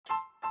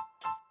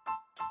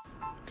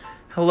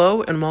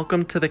Hello and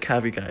welcome to the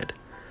Cavy Guide.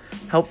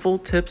 Helpful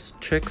tips,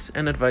 tricks,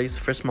 and advice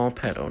for small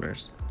pet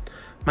owners.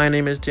 My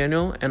name is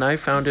Daniel and I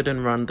founded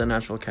and run The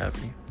Natural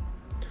Cavy.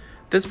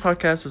 This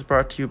podcast is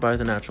brought to you by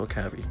The Natural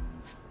Cavy.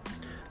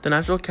 The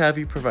Natural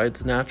Cavy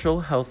provides natural,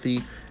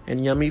 healthy,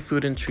 and yummy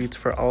food and treats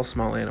for all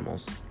small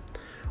animals.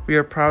 We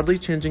are proudly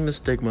changing the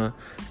stigma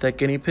that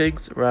guinea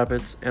pigs,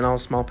 rabbits, and all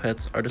small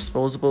pets are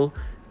disposable,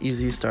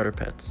 easy starter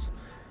pets,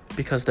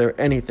 because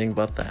they're anything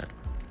but that.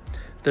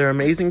 They're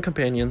amazing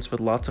companions with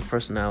lots of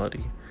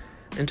personality,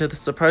 and to the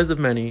surprise of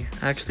many,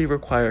 actually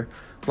require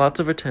lots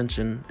of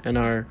attention and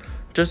are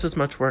just as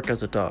much work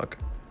as a dog.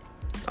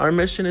 Our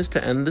mission is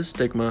to end this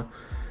stigma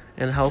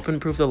and help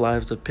improve the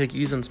lives of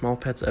piggies and small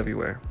pets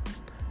everywhere.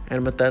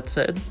 And with that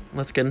said,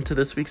 let's get into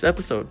this week's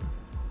episode.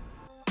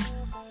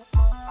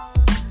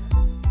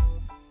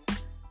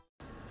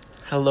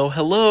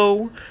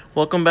 Hello!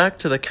 Welcome back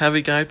to the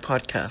Cavy Guide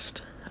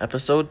podcast,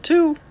 episode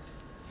 2.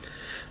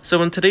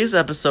 So in today's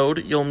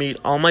episode, you'll meet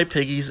all my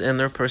piggies and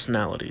their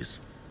personalities.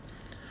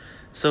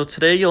 So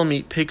today you'll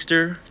meet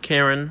Pigster,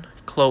 Karen,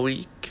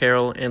 Chloe,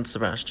 Carol, and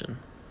Sebastian.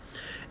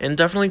 And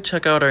definitely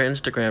check out our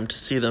Instagram to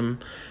see them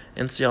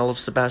and see all of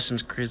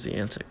Sebastian's crazy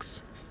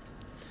antics.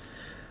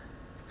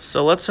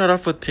 So let's start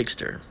off with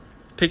Pigster.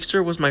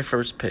 Pigster was my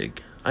first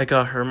pig. I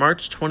got her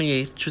March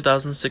 28th,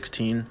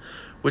 2016,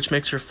 which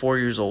makes her 4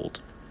 years old.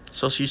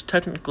 So she's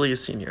technically a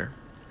senior.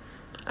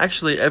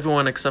 Actually,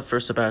 everyone except for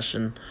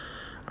Sebastian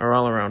are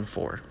all around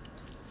 4.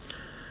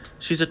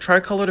 She's a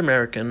tricolored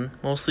American,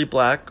 mostly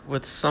black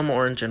with some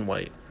orange and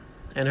white,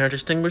 and her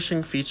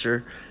distinguishing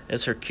feature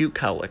is her cute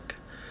cowlick.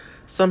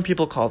 Some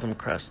people call them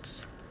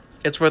crests.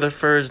 It's where the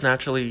fur is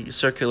naturally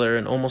circular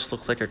and almost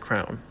looks like a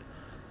crown,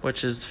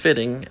 which is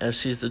fitting as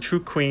she's the true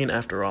queen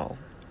after all.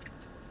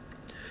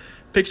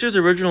 Pigster's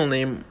original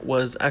name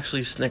was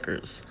actually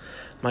Snickers.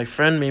 My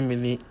friend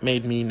made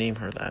me name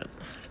her that,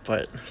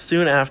 but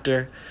soon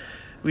after,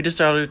 we just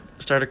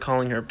started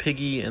calling her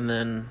Piggy, and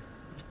then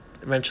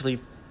eventually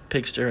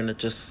Pigster, and it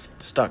just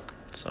stuck.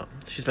 So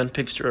she's been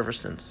Pigster ever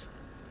since.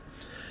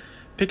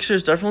 Pigster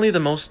is definitely the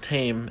most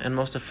tame and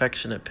most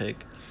affectionate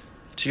pig.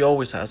 She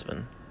always has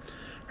been.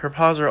 Her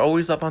paws are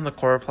always up on the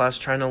coroplast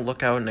trying to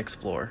look out and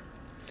explore.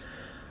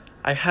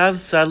 I have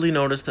sadly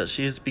noticed that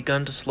she has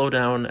begun to slow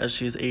down as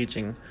she is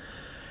aging,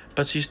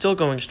 but she's still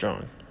going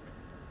strong.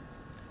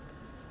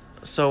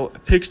 So,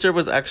 Pigster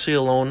was actually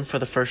alone for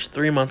the first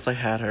 3 months I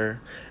had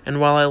her,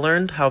 and while I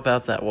learned how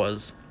bad that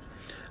was,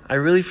 I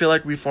really feel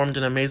like we formed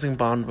an amazing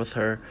bond with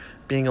her,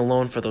 being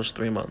alone for those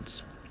 3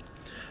 months.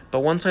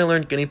 But once I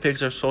learned guinea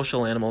pigs are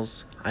social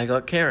animals, I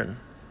got Karen.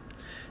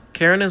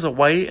 Karen is a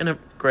white and a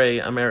gray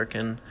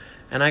American,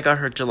 and I got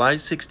her July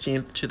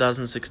 16th,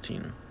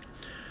 2016.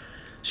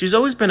 She's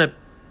always been a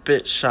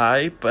bit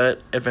shy,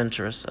 but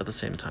adventurous at the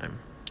same time.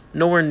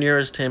 Nowhere near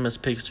as tame as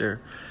Pigster,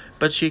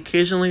 but she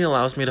occasionally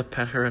allows me to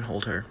pet her and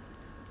hold her.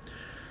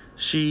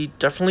 She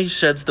definitely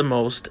sheds the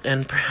most,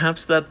 and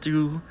perhaps that's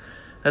due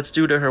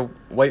to her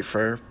white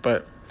fur,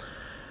 but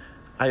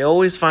I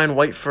always find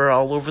white fur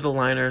all over the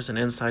liners and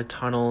inside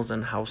tunnels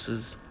and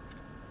houses.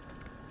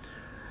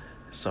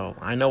 So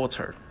I know it's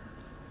her.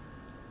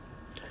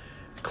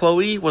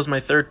 Chloe was my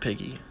third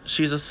piggy.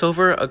 She's a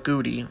silver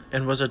agouti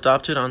and was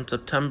adopted on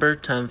September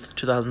 10th,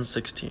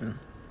 2016.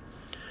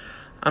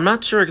 I'm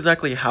not sure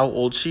exactly how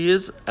old she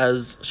is,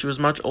 as she was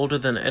much older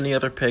than any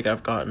other pig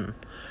I've gotten.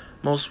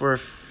 Most were a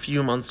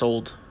few months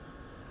old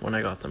when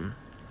I got them.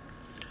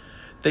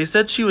 They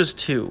said she was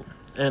 2,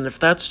 and if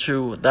that's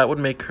true, that would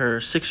make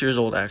her 6 years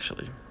old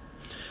actually.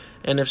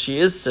 And if she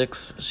is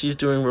 6, she's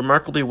doing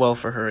remarkably well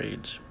for her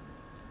age.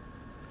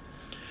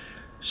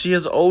 She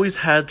has always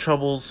had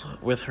troubles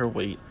with her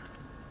weight,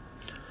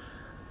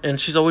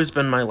 and she's always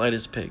been my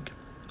lightest pig.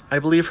 I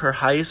believe her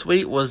highest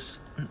weight was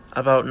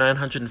about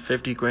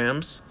 950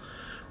 grams,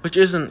 which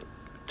isn't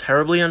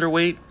terribly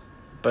underweight,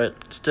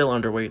 but still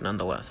underweight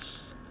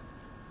nonetheless.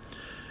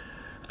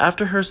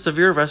 After her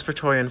severe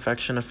respiratory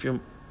infection a few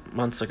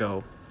months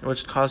ago,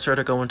 which caused her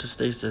to go into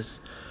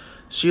stasis,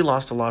 she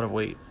lost a lot of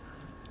weight.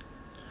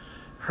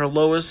 Her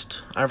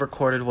lowest I've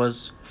recorded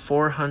was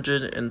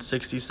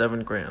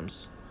 467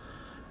 grams,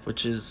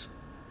 which is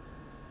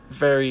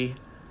very,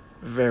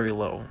 very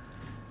low.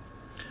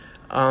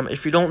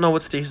 If you don't know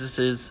what stasis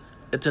is,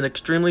 it's an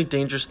extremely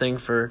dangerous thing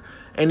for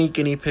any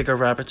guinea pig or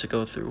rabbit to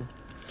go through.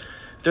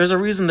 There's a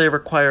reason they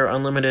require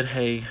unlimited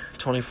hay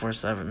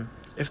 24/7.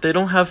 If they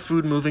don't have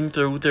food moving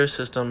through their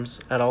systems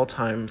at all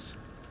times,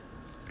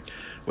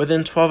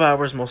 within 12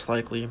 hours most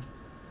likely,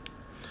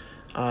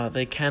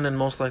 they can and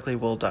most likely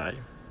will die.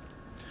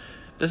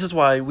 This is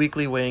why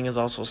weekly weighing is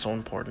also so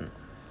important.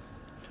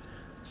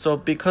 So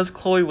because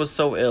Chloe was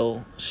so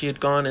ill, she had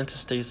gone into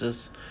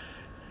stasis,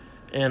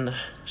 and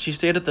she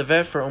stayed at the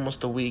vet for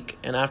almost a week,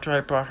 and after I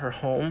brought her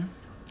home,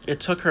 it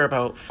took her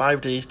about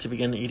 5 days to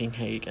begin eating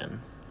hay again.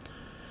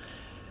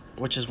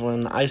 Which is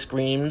when I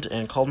screamed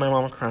and called my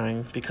mom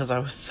crying because I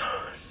was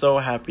so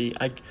happy.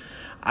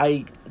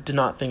 I did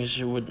not think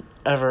she would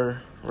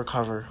ever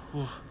recover.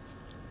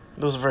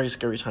 It was a very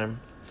scary time.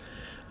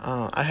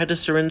 I had to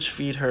syringe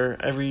feed her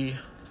every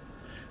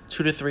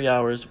 2 to 3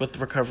 hours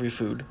with recovery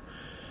food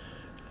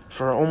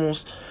for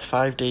almost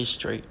 5 days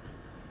straight.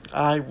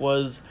 I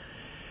was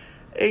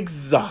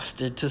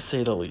exhausted, to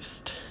say the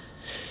least.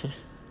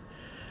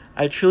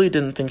 I truly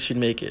didn't think she'd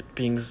make it,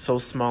 being so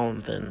small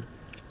and thin.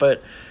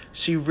 But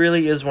she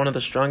really is one of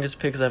the strongest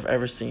pigs I've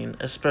ever seen,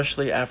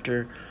 especially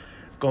after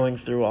going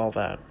through all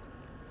that.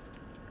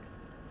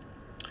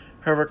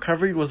 Her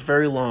recovery was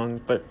very long,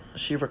 but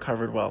she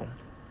recovered well.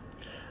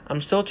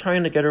 I'm still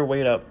trying to get her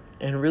weight up,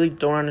 and really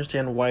don't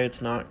understand why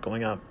it's not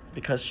going up,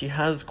 because she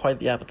has quite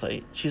the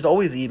appetite. She's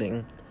always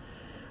eating.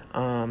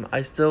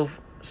 I still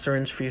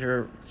syringe feed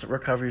her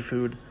recovery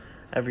food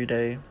every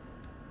day,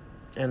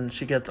 and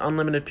she gets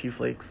unlimited pea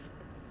flakes,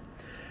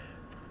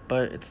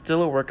 but it's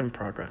still a work in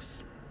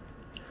progress.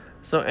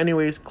 So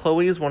anyways,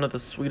 Chloe is one of the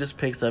sweetest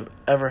pigs I've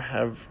ever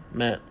have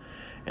met,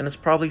 and is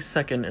probably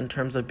second in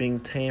terms of being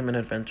tame and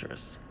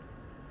adventurous.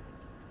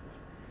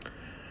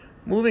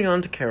 Moving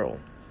on to Carol.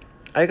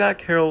 I got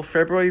Carol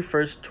February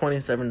 1st,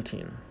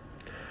 2017.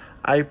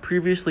 I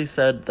previously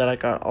said that I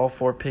got all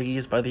 4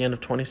 piggies by the end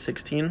of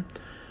 2016,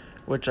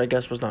 which I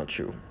guess was not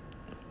true.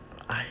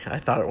 I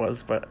thought it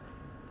was, but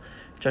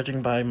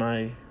judging by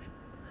my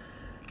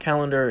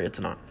calendar, it's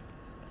not.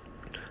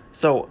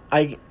 So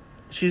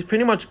she's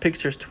pretty much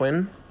Pigster's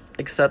twin,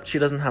 except she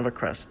doesn't have a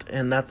crest,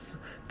 and that's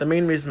the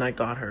main reason I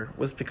got her,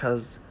 was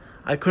because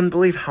I couldn't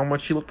believe how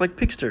much she looked like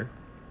Pigster.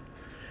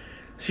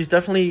 She's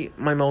definitely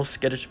my most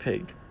skittish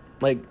pig.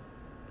 Like,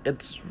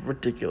 it's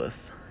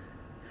ridiculous.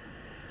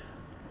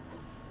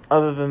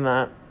 Other than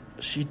that,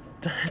 she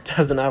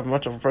doesn't have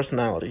much of a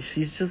personality.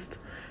 She's just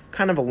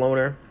kind of a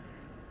loner.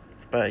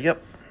 But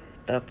yep,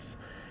 that's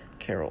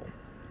Carol.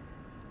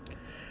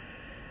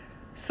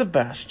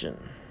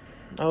 Sebastian.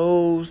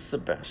 Oh,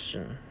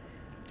 Sebastian.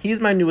 He's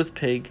my newest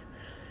pig.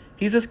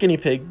 He's a skinny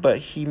pig, but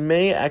he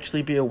may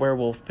actually be a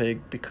werewolf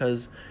pig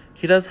because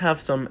he does have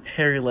some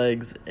hairy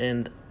legs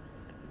and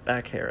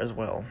back hair as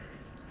well,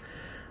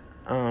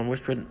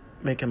 which would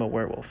make him a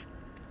werewolf.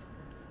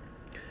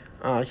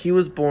 He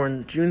was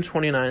born June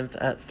 29th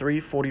at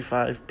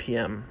 3:45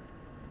 p.m.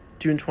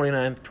 June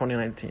 29th,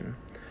 2019.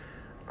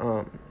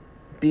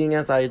 Being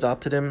as I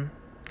adopted him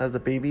as a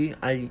baby,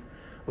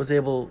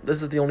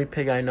 this is the only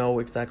pig I know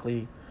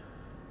exactly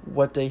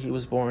what day he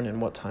was born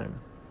and what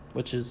time,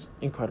 which is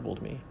incredible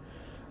to me.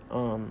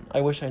 I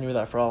wish I knew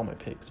that for all my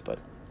pigs, but...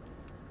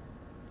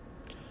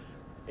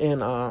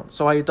 And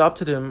so I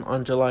adopted him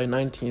on July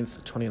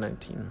 19th,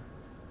 2019.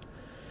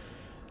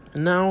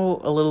 Now,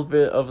 a little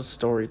bit of a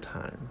story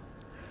time.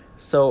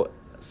 So,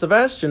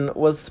 Sebastian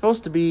was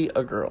supposed to be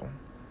a girl.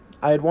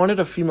 I had wanted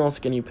a female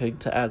skinny pig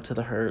to add to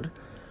the herd,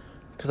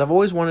 because I've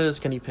always wanted a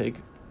skinny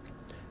pig.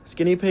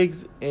 Skinny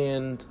pigs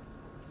and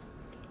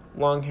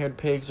long-haired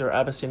pigs or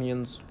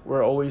Abyssinians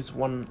were always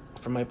one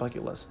from my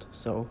bucket list.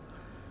 So,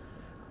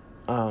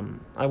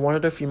 I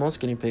wanted a female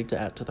skinny pig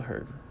to add to the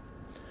herd.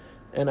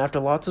 And after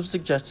lots of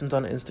suggestions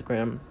on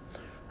Instagram,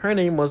 her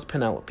name was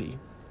Penelope.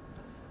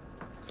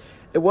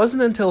 It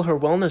wasn't until her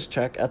wellness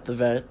check at the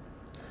vet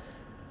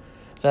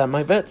that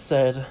my vet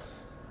said,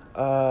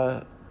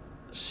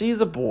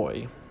 she's a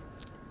boy.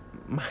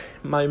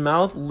 My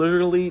mouth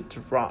literally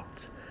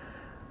dropped.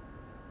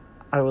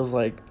 I was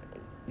like,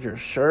 you're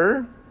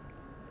sure?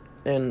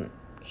 And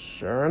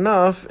sure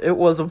enough, it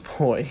was a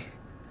boy.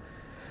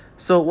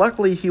 So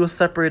luckily he was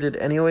separated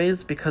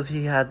anyways because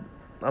he had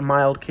a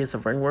mild case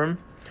of ringworm.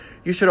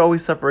 You should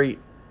always separate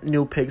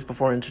new pigs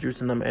before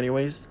introducing them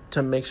anyways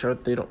to make sure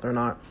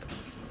that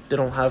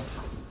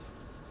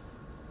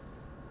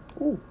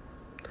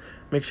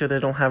make sure they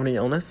don't have any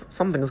illness.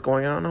 Something's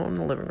going on in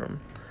the living room.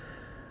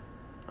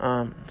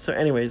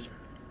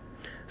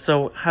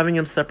 So having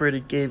him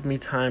separated gave me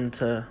time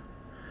to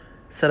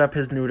set up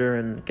his neuter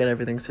and get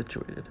everything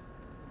situated.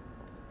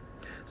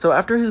 So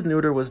after his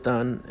neuter was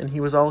done and he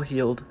was all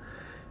healed,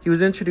 he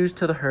was introduced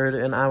to the herd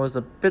and I was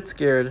a bit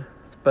scared,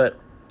 but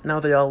now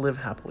they all live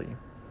happily.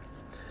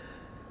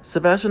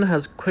 Sebastian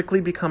has quickly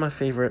become a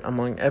favorite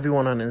among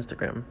everyone on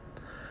Instagram.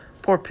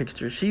 Poor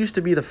Pigster, she used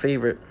to be the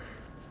favorite.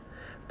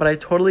 But I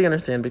totally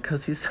understand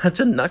because he's such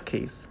a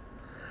nutcase.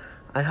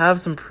 I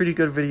have some pretty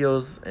good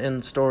videos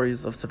and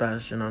stories of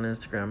Sebastian on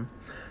Instagram,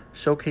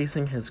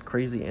 showcasing his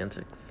crazy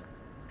antics.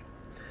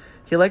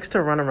 He likes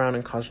to run around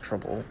and cause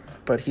trouble,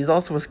 but he's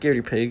also a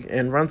scaredy pig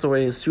and runs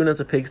away as soon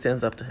as a pig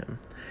stands up to him.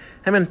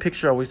 Him and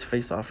Picture always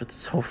face off, it's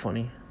so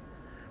funny.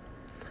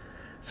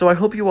 So I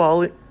hope you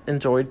all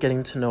enjoyed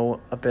getting to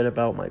know a bit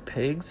about my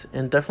pigs,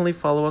 and definitely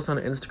follow us on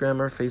Instagram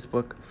or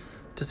Facebook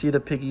to see the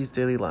Piggies'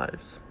 daily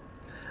lives.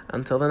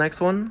 Until the next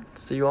one,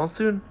 see you all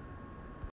soon.